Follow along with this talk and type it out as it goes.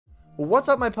Well, what's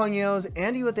up, my Pungios?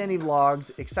 Andy with Andy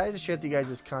Vlogs. Excited to share with you guys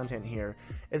this content here.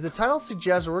 As the title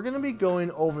suggests, we're going to be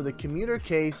going over the commuter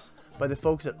case by the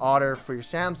folks at Otter for your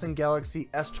Samsung Galaxy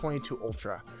S22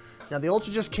 Ultra. Now, the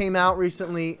Ultra just came out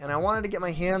recently, and I wanted to get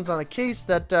my hands on a case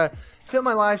that fit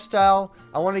my lifestyle.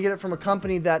 I wanted to get it from a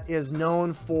company that is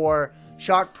known for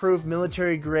shock-proof,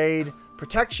 military-grade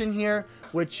protection here,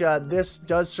 which this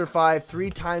does survive 3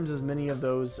 times as many of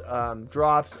those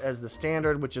drops as the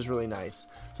standard, which is really nice.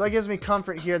 So that gives me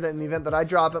comfort here that in the event that I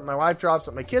drop it, my wife drops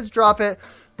it, my kids drop it,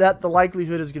 that the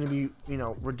likelihood is going to be,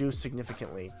 reduced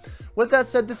significantly. With that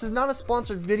said, this is not a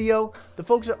sponsored video. The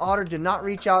folks at Otter did not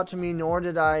reach out to me, nor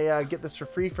did I get this for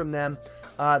free from them.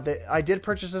 I did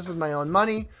purchase this with my own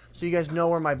money, so you guys know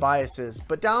where my bias is.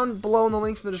 But down below in the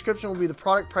links in the description will be the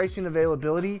product pricing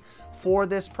availability for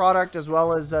this product, as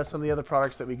well as some of the other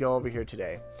products that we go over here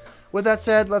today. With that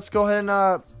said, let's go ahead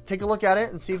and take a look at it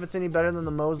and see if it's any better than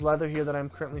the Mous leather here that I'm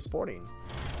currently sporting.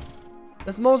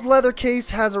 This Mous leather case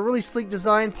has a really sleek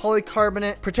design,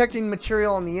 polycarbonate, protecting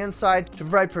material on the inside to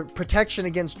provide protection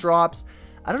against drops.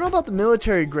 I don't know about the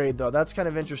military grade though. That's kind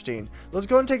of interesting. Let's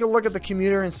go and take a look at the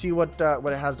commuter and see what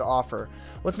it has to offer.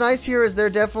 What's nice here is they're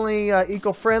definitely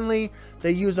eco-friendly.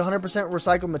 They use 100%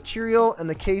 recycled material, and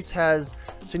the case has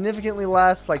significantly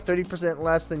less, like 30%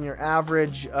 less than your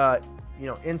average,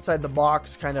 inside the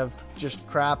box kind of just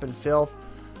crap and filth.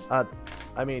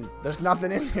 I mean, there's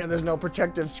nothing in here. There's no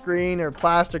protective screen or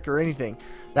plastic or anything.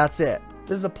 That's it.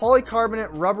 This is a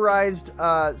polycarbonate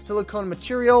rubberized silicone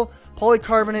material.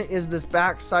 Polycarbonate is this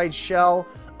backside shell.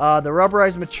 The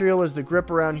rubberized material is the grip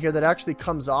around here that actually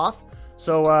comes off.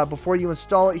 So before you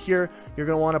install it here, you're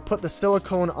going to want to put the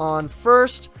silicone on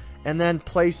first and then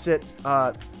place it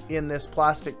in this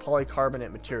plastic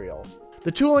polycarbonate material.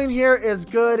 The tooling here is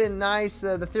good and nice.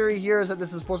 The theory here is that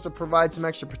this is supposed to provide some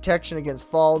extra protection against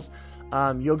falls.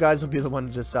 You guys will be the one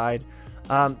to decide.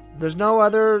 There's no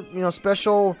other,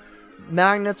 special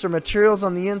magnets or materials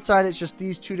on the inside. It's just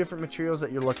these 2 different materials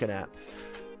that you're looking at.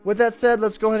 With that said,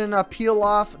 let's go ahead and peel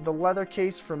off the leather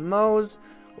case from Mous,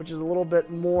 which is a little bit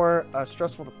more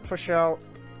stressful to push out.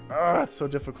 It's so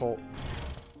difficult.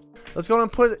 Let's go ahead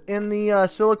and put in the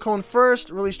silicone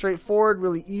first. Really straightforward,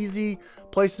 really easy.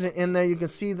 Placing it in there, you can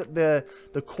see that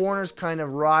the corners kind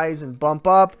of rise and bump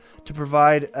up to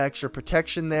provide extra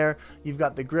protection there. You've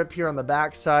got the grip here on the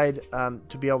back side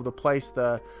to be able to place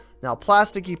the now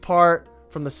plasticky part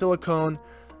from the silicone.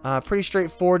 Pretty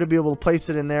straightforward to be able to place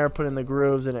it in there, put in the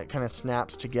grooves, and it kind of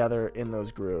snaps together in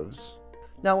those grooves.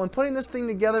 Now, when putting this thing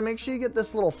together, make sure you get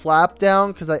this little flap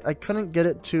down, because I couldn't get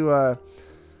it to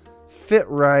fit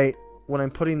right when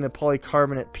I'm putting the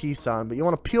polycarbonate piece on. But you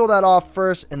want to peel that off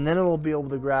first, and then it'll be able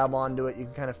to grab onto it. You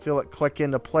can kind of feel it click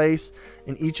into place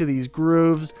in each of these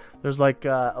grooves. There's like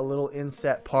a little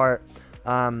inset part,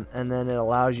 and then it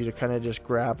allows you to kind of just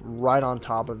grab right on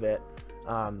top of it,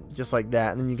 just like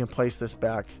that, and then you can place this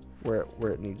back where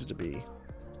it needs to be.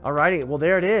 Alrighty, well,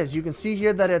 there it is. You can see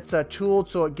here that it's tooled,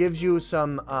 so it gives you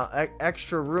some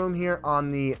extra room here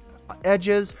on the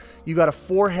edges. You got a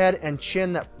forehead and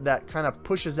chin that kind of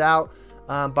pushes out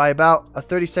by about a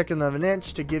 32nd of an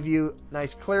inch to give you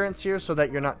nice clearance here, so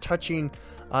that you're not touching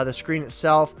the screen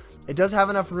itself. It does have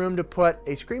enough room to put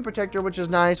a screen protector, which is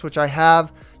nice, which I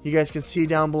have. You guys can see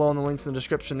down below in the links in the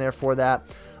description there for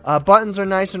that. Buttons are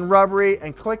nice and rubbery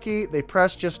and clicky. They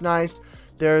press just nice.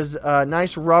 There's a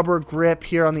nice rubber grip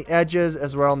here on the edges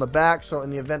as well on the back, so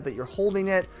in the event that you're holding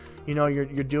it, you're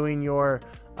doing your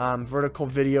vertical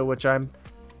video, which I'm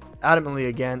adamantly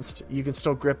against, you can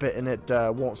still grip it and it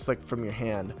won't slip from your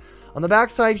hand. On the back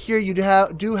side here, you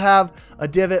do have a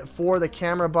divot for the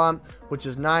camera bump, which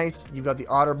is nice. You've got the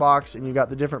Otterbox, and you got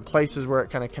the different places where it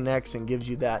kind of connects and gives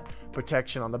you that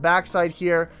protection. On the back side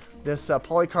here, this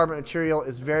polycarbonate material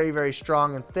is very, very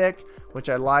strong and thick, which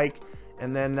I like.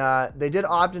 And then they did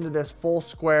opt into this full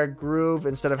square groove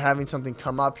instead of having something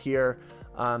come up here,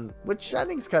 which I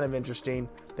think is kind of interesting.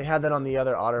 They had that on the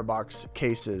other Otterbox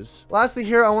cases. Lastly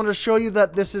here, I wanted to show you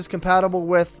that this is compatible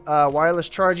with wireless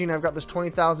charging. I've got this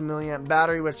 20,000 milliamp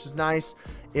battery, which is nice.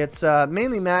 It's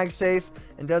mainly MagSafe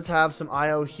and does have some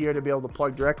I/O here to be able to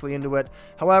plug directly into it.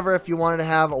 However, if you wanted to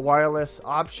have a wireless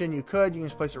option, you could. You can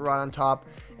just place it right on top,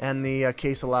 and the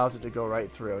case allows it to go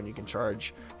right through, and you can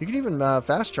charge. You can even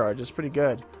fast charge. It's pretty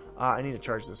good. I need to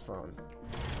charge this phone.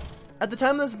 At the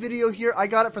time of this video here, I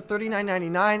got it for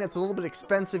 $39.99. It's a little bit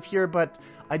expensive here, but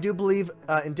I do believe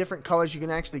in different colors you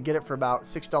can actually get it for about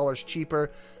 $6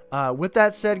 cheaper. With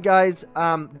that said, guys,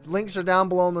 links are down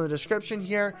below in the description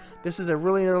here. This is a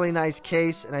really, really nice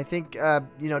case, and I think,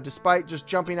 despite just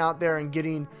jumping out there and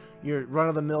getting, your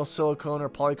run-of-the-mill silicone or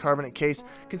polycarbonate case,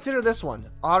 consider this one.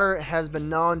 Otter has been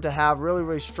known to have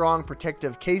really strong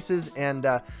protective cases, and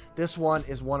this one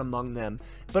is one among them.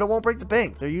 But it won't break the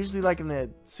bank. They're usually like in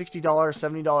the $60,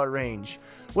 $70 range.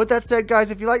 With that said,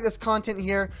 guys, if you like this content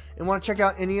here and want to check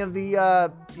out any of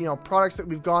the products that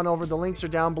we've gone over, the links are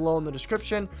down below in the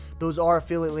description. Those are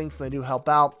affiliate links and they do help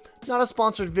out. Not a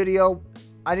sponsored video.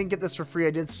 I didn't get this for free.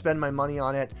 I did spend my money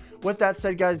on it. With that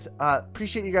said, guys,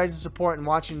 appreciate you guys' support and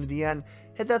watching to the end.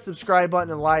 Hit that subscribe button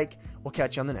and like. We'll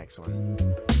catch you on the next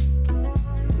one.